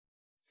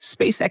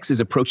SpaceX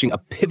is approaching a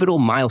pivotal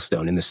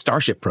milestone in the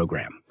Starship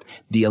program,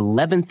 the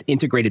 11th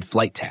integrated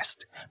flight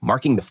test,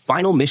 marking the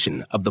final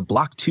mission of the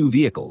Block 2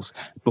 vehicles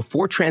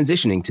before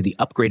transitioning to the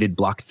upgraded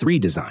Block 3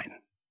 design.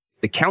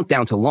 The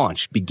countdown to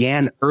launch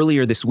began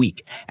earlier this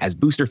week as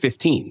Booster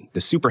 15,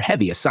 the Super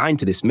Heavy assigned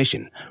to this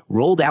mission,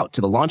 rolled out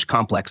to the launch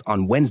complex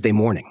on Wednesday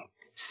morning.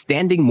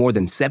 Standing more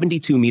than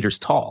 72 meters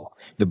tall,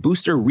 the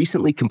booster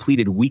recently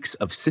completed weeks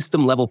of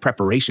system-level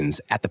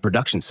preparations at the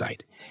production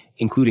site,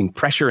 including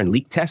pressure and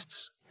leak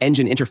tests,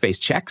 engine interface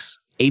checks,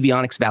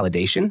 avionics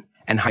validation,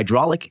 and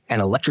hydraulic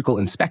and electrical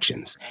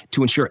inspections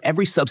to ensure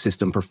every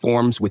subsystem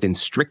performs within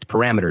strict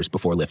parameters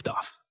before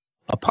liftoff.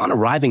 Upon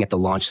arriving at the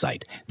launch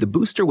site, the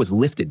booster was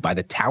lifted by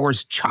the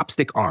tower's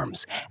chopstick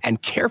arms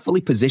and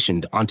carefully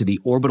positioned onto the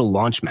orbital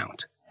launch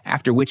mount,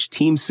 after which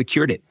teams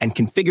secured it and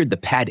configured the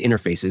pad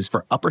interfaces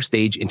for upper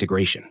stage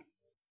integration.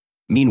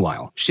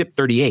 Meanwhile, Ship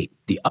 38,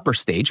 the upper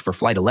stage for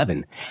Flight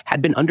 11, had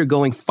been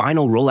undergoing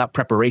final rollout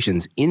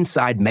preparations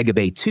inside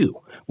Megabay 2,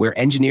 where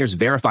engineers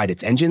verified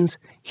its engines,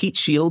 heat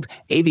shield,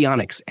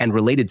 avionics, and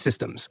related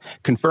systems,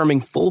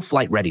 confirming full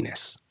flight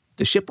readiness.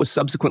 The ship was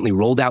subsequently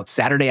rolled out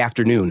Saturday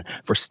afternoon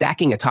for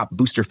stacking atop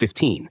Booster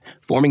 15,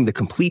 forming the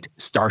complete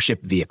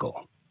Starship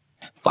vehicle.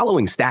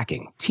 Following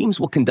stacking, teams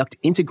will conduct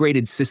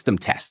integrated system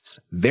tests,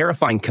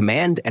 verifying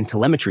command and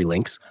telemetry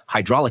links,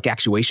 hydraulic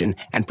actuation,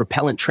 and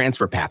propellant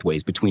transfer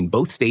pathways between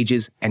both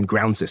stages and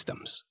ground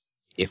systems.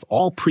 If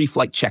all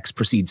pre-flight checks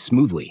proceed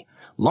smoothly,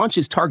 launch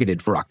is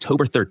targeted for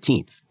October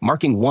 13th,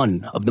 marking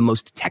one of the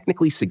most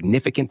technically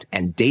significant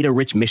and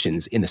data-rich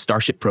missions in the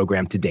Starship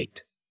program to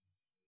date.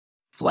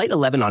 Flight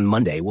 11 on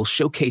Monday will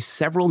showcase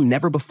several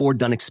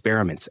never-before-done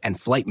experiments and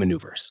flight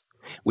maneuvers,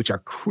 which are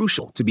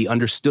crucial to be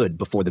understood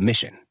before the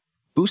mission.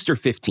 Booster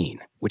 15,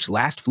 which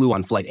last flew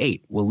on Flight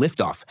 8, will lift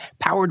off,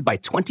 powered by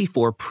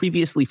 24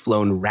 previously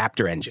flown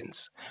Raptor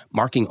engines,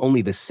 marking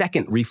only the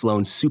second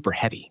reflown Super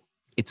Heavy.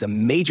 It's a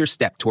major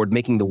step toward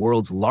making the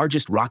world's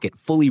largest rocket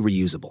fully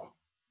reusable.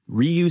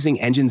 Reusing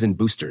engines and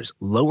boosters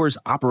lowers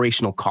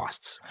operational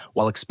costs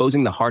while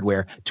exposing the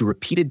hardware to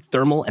repeated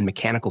thermal and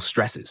mechanical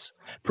stresses,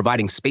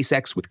 providing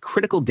SpaceX with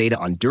critical data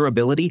on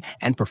durability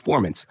and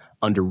performance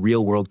under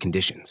real-world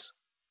conditions.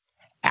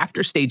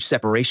 After stage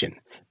separation,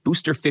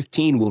 Booster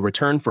 15 will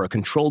return for a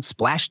controlled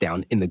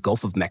splashdown in the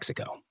Gulf of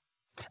Mexico.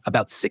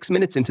 About 6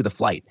 minutes into the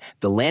flight,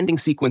 the landing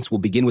sequence will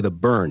begin with a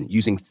burn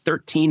using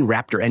 13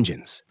 Raptor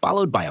engines,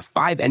 followed by a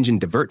 5-engine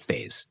divert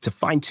phase to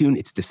fine-tune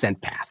its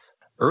descent path.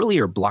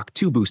 Earlier Block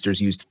 2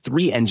 boosters used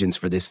 3 engines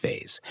for this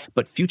phase,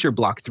 but future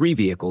Block 3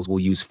 vehicles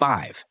will use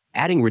 5,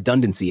 adding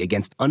redundancy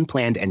against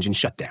unplanned engine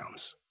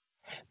shutdowns.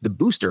 The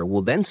booster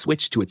will then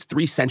switch to its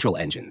 3 central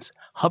engines,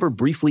 hover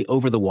briefly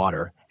over the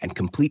water, and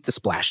complete the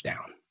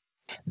splashdown.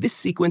 This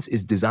sequence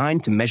is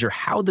designed to measure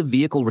how the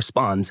vehicle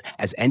responds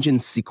as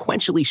engines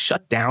sequentially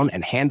shut down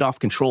and hand off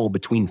control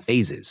between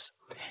phases,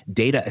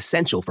 data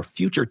essential for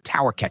future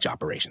tower catch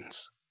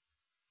operations.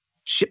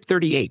 Ship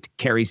 38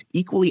 carries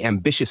equally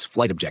ambitious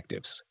flight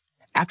objectives.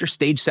 After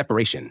stage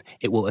separation,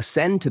 it will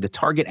ascend to the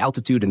target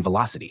altitude and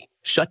velocity,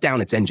 shut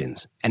down its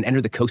engines, and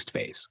enter the coast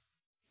phase.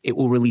 It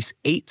will release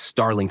 8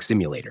 Starlink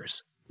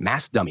simulators,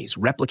 mass dummies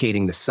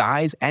replicating the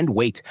size and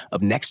weight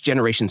of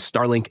next-generation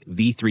Starlink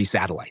V3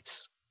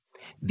 satellites.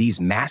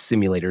 These mass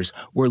simulators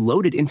were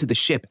loaded into the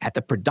ship at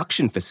the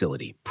production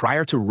facility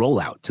prior to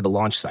rollout to the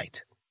launch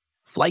site.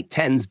 Flight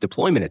 10's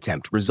deployment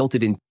attempt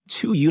resulted in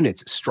 2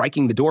 units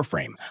striking the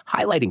doorframe,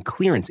 highlighting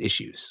clearance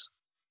issues.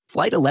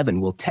 Flight 11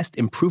 will test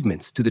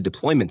improvements to the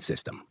deployment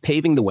system,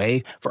 paving the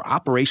way for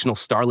operational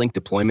Starlink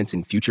deployments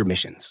in future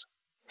missions.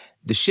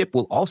 The ship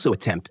will also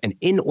attempt an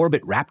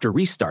in-orbit Raptor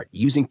restart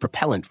using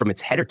propellant from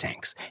its header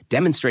tanks,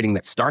 demonstrating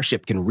that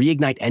Starship can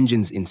reignite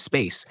engines in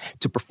space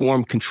to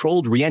perform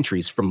controlled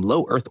reentries from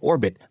low Earth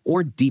orbit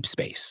or deep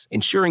space,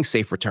 ensuring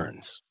safe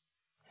returns.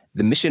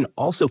 The mission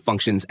also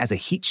functions as a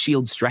heat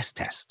shield stress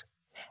test.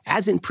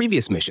 As in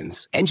previous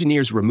missions,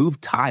 engineers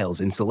removed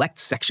tiles in select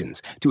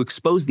sections to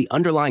expose the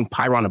underlying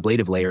Pyron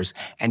ablative layers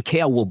and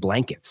KL wool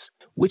blankets,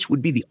 which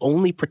would be the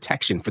only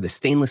protection for the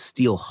stainless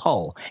steel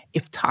hull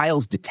if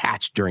tiles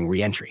detached during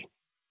reentry.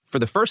 For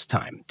the first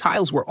time,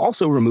 tiles were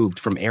also removed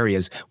from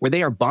areas where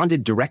they are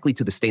bonded directly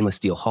to the stainless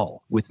steel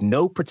hull, with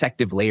no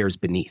protective layers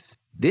beneath.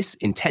 This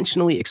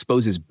intentionally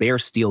exposes bare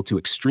steel to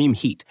extreme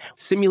heat,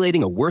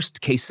 simulating a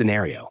worst-case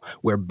scenario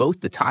where both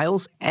the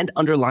tiles and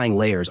underlying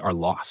layers are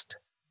lost.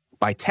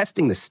 By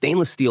testing the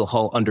stainless steel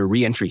hull under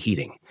re-entry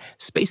heating,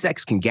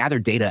 SpaceX can gather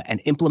data and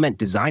implement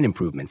design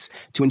improvements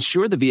to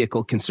ensure the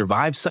vehicle can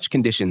survive such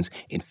conditions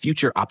in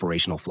future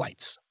operational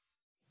flights.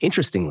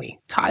 Interestingly,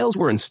 tiles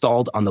were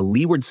installed on the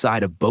leeward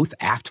side of both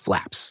aft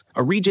flaps,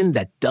 a region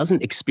that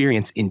doesn't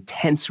experience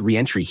intense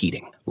re-entry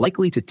heating,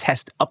 likely to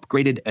test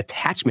upgraded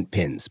attachment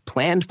pins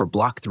planned for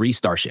Block 3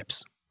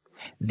 Starships.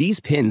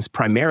 These pins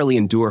primarily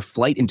endure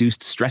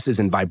flight-induced stresses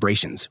and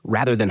vibrations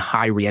rather than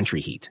high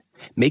re-entry heat,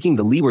 making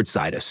the leeward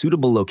side a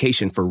suitable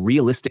location for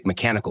realistic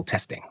mechanical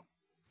testing.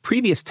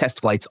 Previous test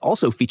flights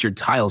also featured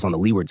tiles on the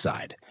leeward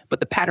side, but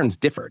the patterns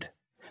differed.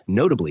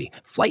 Notably,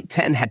 Flight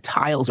 10 had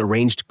tiles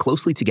arranged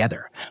closely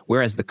together,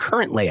 whereas the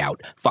current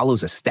layout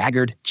follows a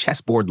staggered,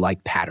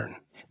 chessboard-like pattern.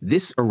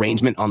 This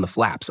arrangement on the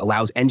flaps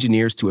allows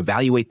engineers to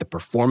evaluate the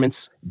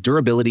performance,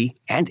 durability,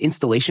 and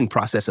installation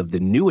process of the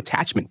new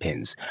attachment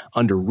pins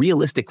under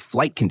realistic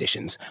flight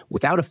conditions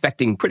without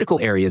affecting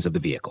critical areas of the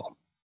vehicle.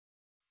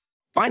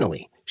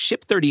 Finally,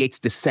 Ship 38's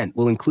descent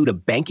will include a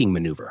banking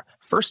maneuver,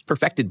 first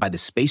perfected by the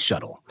Space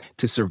Shuttle,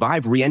 to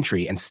survive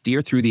reentry and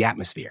steer through the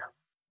atmosphere.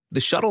 The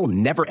shuttle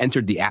never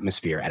entered the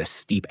atmosphere at a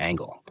steep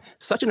angle.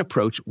 Such an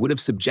approach would have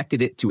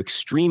subjected it to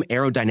extreme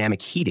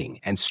aerodynamic heating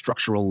and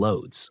structural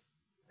loads.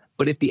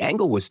 But if the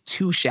angle was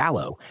too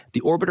shallow,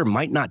 the orbiter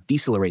might not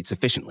decelerate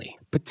sufficiently,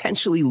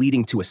 potentially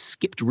leading to a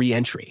skipped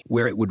reentry,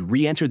 where it would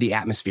re-enter the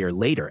atmosphere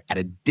later at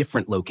a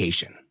different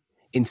location.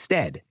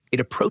 Instead, it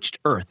approached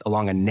Earth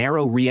along a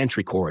narrow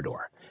re-entry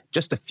corridor,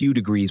 just a few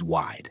degrees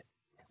wide.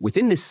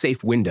 Within this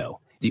safe window,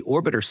 the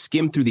orbiter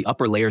skimmed through the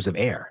upper layers of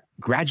air,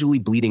 gradually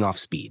bleeding off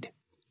speed.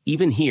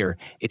 Even here,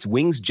 its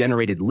wings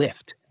generated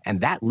lift,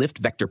 and that lift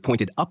vector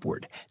pointed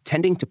upward,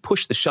 tending to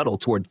push the shuttle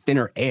toward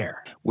thinner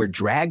air, where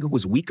drag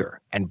was weaker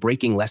and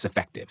braking less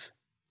effective.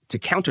 To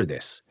counter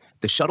this,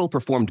 the shuttle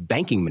performed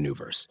banking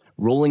maneuvers,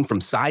 rolling from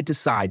side to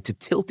side to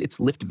tilt its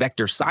lift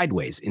vector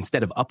sideways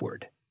instead of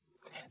upward.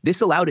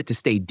 This allowed it to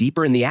stay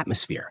deeper in the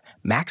atmosphere,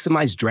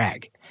 maximize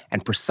drag,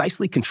 and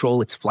precisely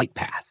control its flight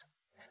path.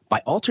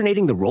 By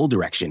alternating the roll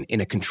direction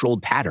in a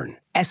controlled pattern,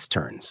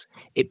 S-turns,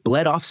 it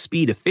bled off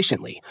speed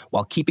efficiently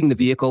while keeping the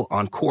vehicle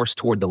on course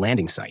toward the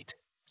landing site.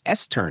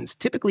 S-turns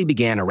typically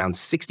began around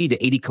 60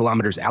 to 80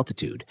 kilometers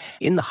altitude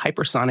in the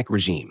hypersonic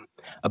regime,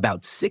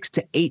 about 6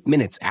 to 8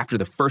 minutes after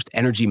the first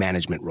energy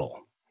management roll.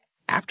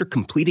 After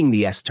completing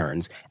the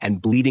S-turns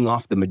and bleeding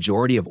off the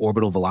majority of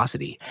orbital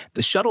velocity,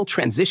 the shuttle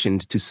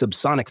transitioned to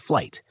subsonic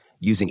flight,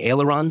 using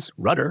ailerons,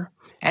 rudder,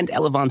 and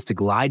elevons to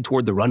glide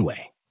toward the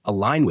runway,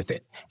 align with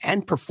it,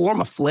 and perform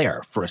a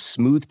flare for a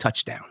smooth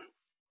touchdown.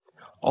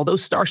 Although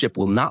Starship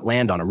will not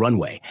land on a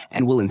runway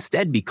and will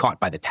instead be caught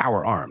by the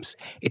tower arms,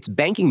 its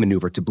banking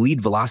maneuver to bleed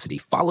velocity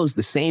follows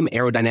the same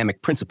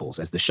aerodynamic principles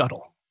as the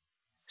shuttle.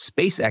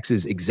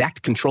 SpaceX's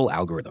exact control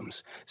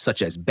algorithms,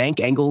 such as bank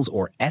angles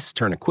or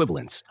S-turn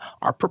equivalents,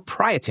 are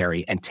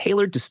proprietary and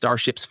tailored to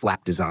Starship's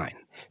flap design.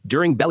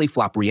 During belly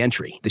flop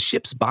reentry, the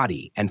ship's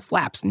body and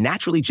flaps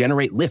naturally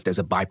generate lift as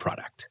a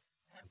byproduct.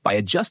 By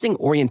adjusting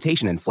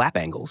orientation and flap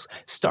angles,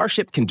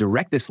 Starship can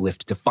direct this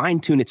lift to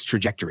fine-tune its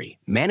trajectory,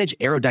 manage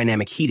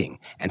aerodynamic heating,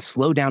 and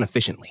slow down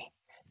efficiently.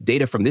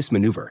 Data from this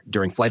maneuver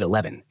during Flight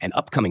 11 and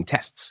upcoming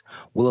tests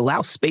will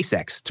allow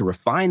SpaceX to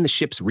refine the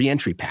ship's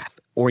re-entry path,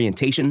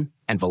 orientation,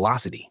 and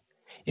velocity,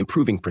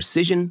 improving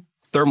precision,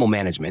 thermal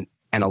management,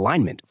 and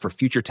alignment for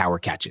future tower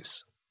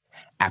catches.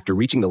 After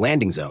reaching the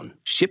landing zone,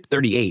 Ship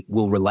 38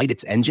 will relight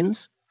its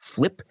engines,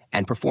 flip,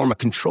 and perform a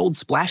controlled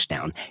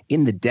splashdown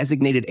in the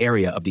designated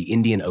area of the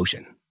Indian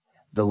Ocean.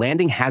 The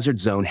landing hazard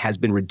zone has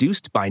been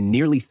reduced by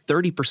nearly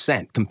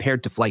 30%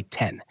 compared to Flight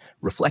 10,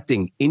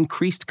 reflecting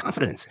increased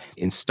confidence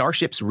in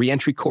Starship's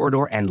re-entry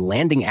corridor and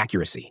landing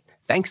accuracy,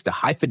 thanks to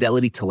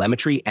high-fidelity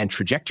telemetry and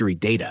trajectory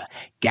data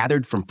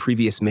gathered from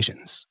previous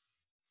missions.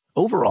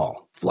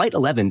 Overall, Flight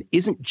 11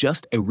 isn't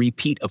just a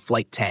repeat of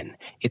Flight 10.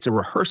 It's a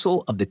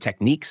rehearsal of the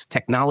techniques,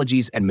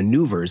 technologies, and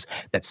maneuvers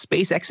that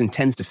SpaceX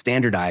intends to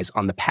standardize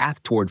on the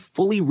path toward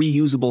fully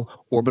reusable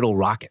orbital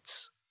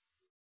rockets.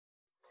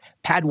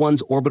 Pad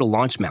 1's orbital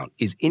launch mount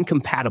is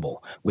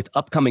incompatible with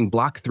upcoming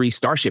Block 3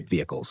 Starship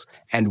vehicles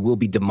and will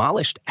be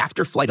demolished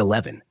after Flight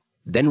 11,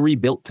 then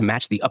rebuilt to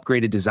match the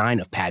upgraded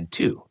design of Pad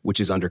 2, which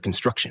is under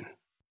construction.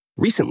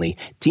 Recently,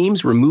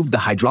 teams removed the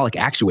hydraulic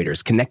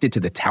actuators connected to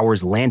the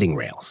tower's landing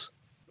rails.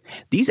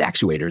 These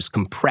actuators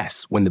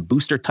compress when the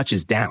booster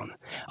touches down,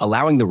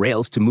 allowing the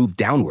rails to move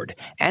downward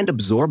and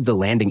absorb the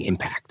landing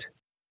impact.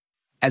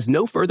 As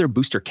no further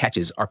booster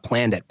catches are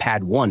planned at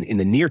Pad 1 in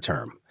the near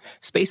term,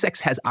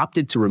 SpaceX has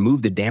opted to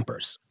remove the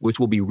dampers, which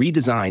will be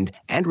redesigned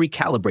and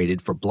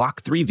recalibrated for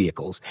Block 3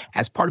 vehicles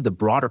as part of the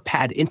broader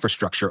pad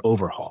infrastructure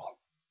overhaul.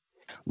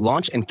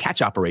 Launch and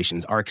catch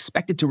operations are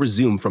expected to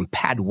resume from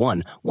Pad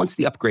 1 once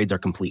the upgrades are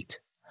complete.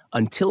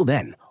 Until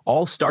then,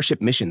 all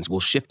Starship missions will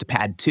shift to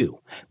Pad 2,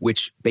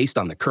 which, based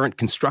on the current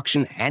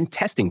construction and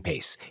testing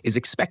pace, is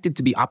expected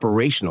to be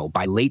operational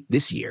by late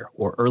this year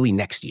or early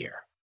next year.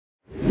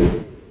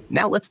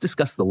 Now let's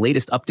discuss the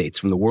latest updates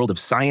from the world of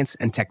science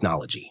and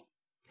technology.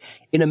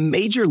 In a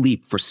major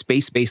leap for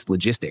space-based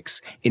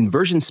logistics,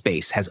 Inversion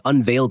Space has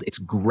unveiled its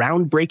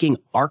groundbreaking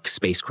ARC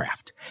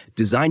spacecraft,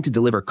 designed to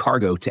deliver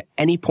cargo to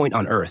any point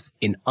on Earth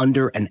in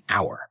under an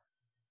hour.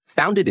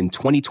 Founded in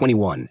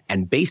 2021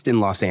 and based in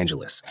Los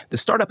Angeles, the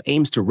startup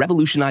aims to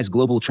revolutionize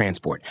global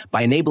transport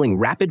by enabling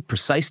rapid,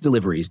 precise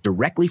deliveries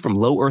directly from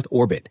low Earth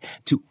orbit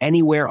to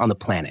anywhere on the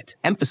planet,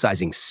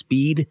 emphasizing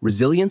speed,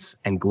 resilience,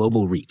 and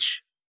global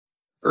reach.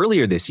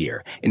 Earlier this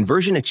year,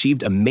 Inversion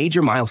achieved a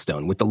major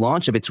milestone with the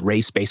launch of its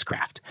Ray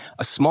spacecraft,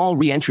 a small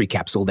re-entry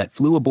capsule that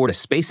flew aboard a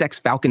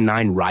SpaceX Falcon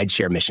 9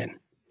 rideshare mission.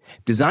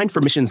 Designed for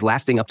missions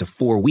lasting up to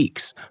 4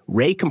 weeks,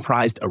 Ray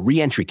comprised a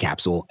re-entry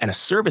capsule and a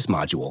service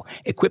module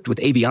equipped with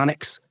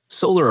avionics,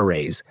 solar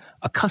arrays,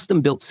 a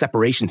custom-built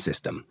separation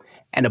system,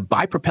 and a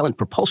bipropellant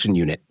propulsion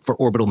unit for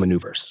orbital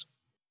maneuvers.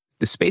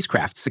 The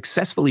spacecraft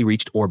successfully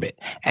reached orbit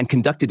and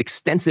conducted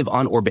extensive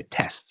on-orbit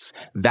tests,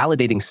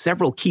 validating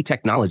several key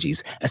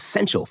technologies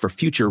essential for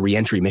future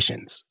reentry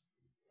missions.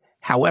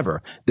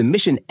 However, the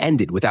mission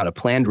ended without a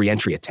planned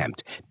reentry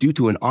attempt due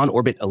to an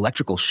on-orbit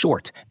electrical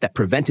short that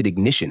prevented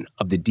ignition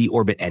of the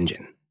deorbit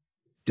engine.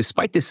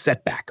 Despite this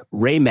setback,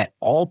 Ray met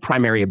all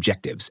primary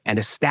objectives and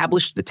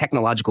established the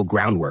technological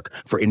groundwork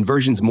for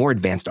Inversion's more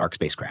advanced ARC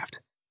spacecraft.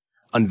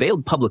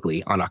 Unveiled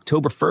publicly on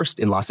October 1st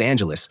in Los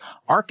Angeles,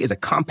 ARC is a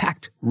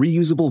compact,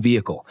 reusable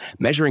vehicle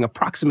measuring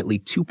approximately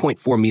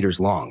 2.4 meters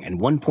long and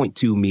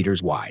 1.2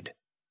 meters wide.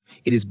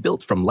 It is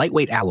built from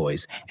lightweight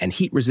alloys and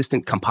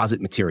heat-resistant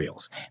composite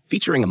materials,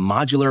 featuring a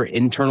modular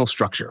internal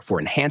structure for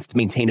enhanced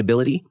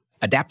maintainability,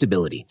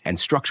 adaptability, and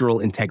structural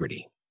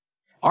integrity.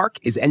 ARC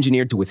is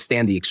engineered to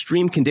withstand the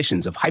extreme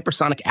conditions of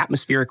hypersonic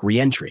atmospheric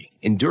reentry,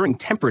 enduring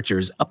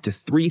temperatures up to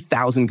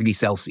 3,000 degrees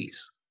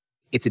Celsius.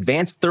 Its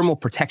advanced thermal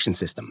protection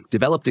system,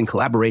 developed in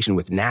collaboration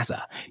with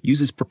NASA,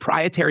 uses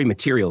proprietary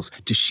materials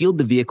to shield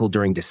the vehicle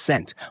during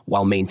descent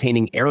while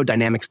maintaining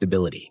aerodynamic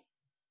stability.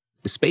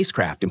 The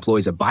spacecraft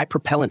employs a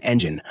bipropellant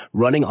engine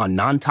running on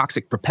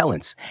non-toxic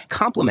propellants,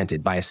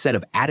 complemented by a set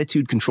of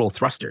attitude control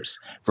thrusters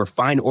for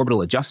fine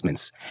orbital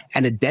adjustments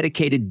and a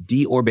dedicated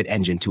deorbit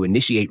engine to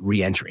initiate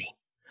re-entry.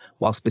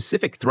 While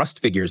specific thrust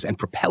figures and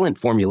propellant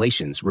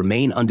formulations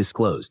remain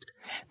undisclosed,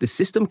 the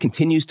system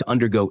continues to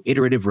undergo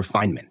iterative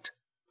refinement.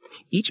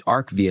 Each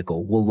ARC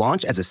vehicle will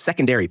launch as a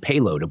secondary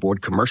payload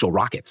aboard commercial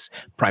rockets,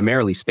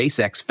 primarily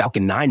SpaceX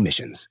Falcon 9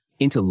 missions,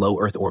 into low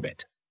Earth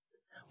orbit.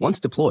 Once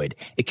deployed,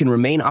 it can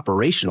remain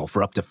operational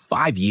for up to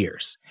 5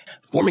 years,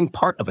 forming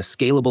part of a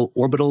scalable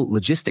orbital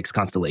logistics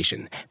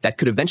constellation that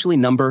could eventually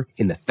number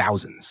in the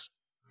thousands.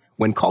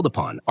 When called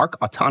upon, ARC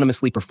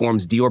autonomously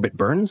performs deorbit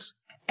burns,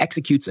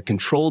 executes a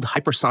controlled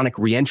hypersonic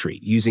reentry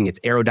using its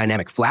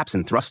aerodynamic flaps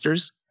and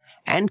thrusters,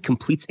 and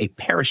completes a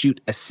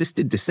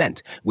parachute-assisted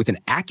descent with an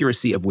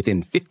accuracy of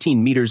within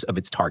 15 meters of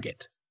its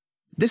target.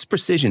 This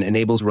precision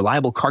enables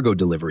reliable cargo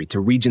delivery to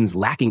regions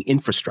lacking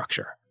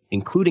infrastructure,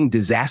 including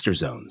disaster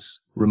zones,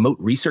 remote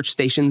research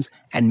stations,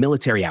 and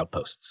military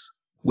outposts.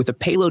 With a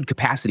payload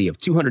capacity of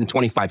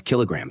 225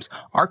 kilograms,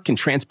 ARC can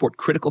transport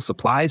critical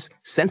supplies,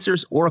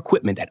 sensors, or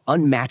equipment at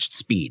unmatched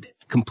speed,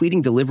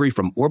 completing delivery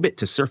from orbit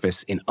to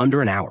surface in under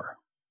an hour.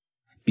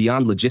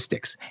 Beyond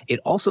logistics, it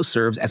also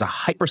serves as a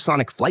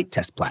hypersonic flight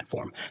test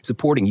platform,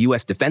 supporting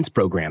U.S. defense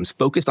programs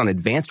focused on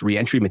advanced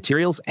reentry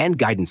materials and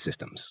guidance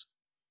systems.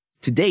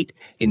 To date,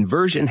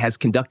 Inversion has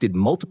conducted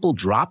multiple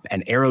drop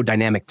and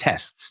aerodynamic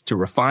tests to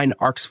refine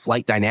ARC's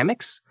flight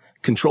dynamics,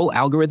 control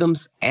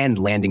algorithms, and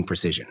landing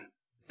precision.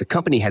 The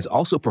company has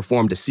also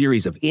performed a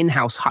series of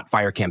in-house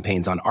hot-fire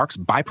campaigns on ARC's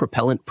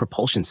bipropellant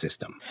propulsion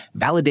system,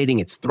 validating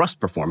its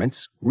thrust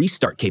performance,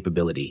 restart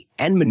capability,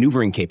 and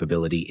maneuvering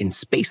capability in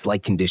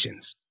space-like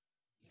conditions.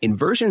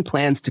 Inversion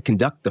plans to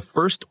conduct the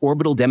first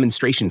orbital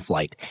demonstration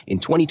flight in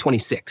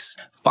 2026,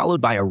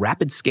 followed by a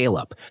rapid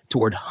scale-up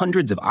toward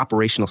hundreds of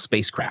operational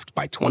spacecraft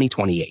by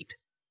 2028.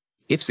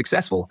 If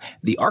successful,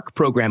 the ARC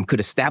program could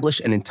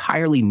establish an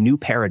entirely new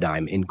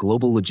paradigm in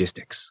global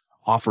logistics,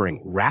 offering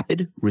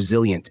rapid,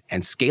 resilient,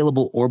 and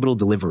scalable orbital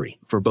delivery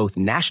for both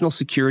national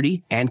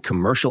security and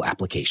commercial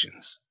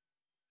applications.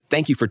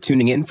 Thank you for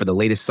tuning in for the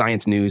latest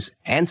science news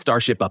and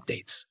Starship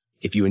updates.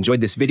 If you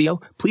enjoyed this video,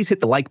 please hit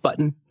the like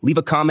button, leave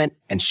a comment,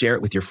 and share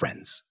it with your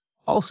friends.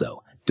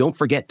 Also, don't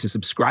forget to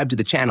subscribe to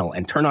the channel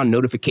and turn on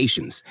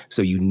notifications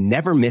so you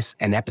never miss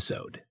an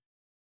episode.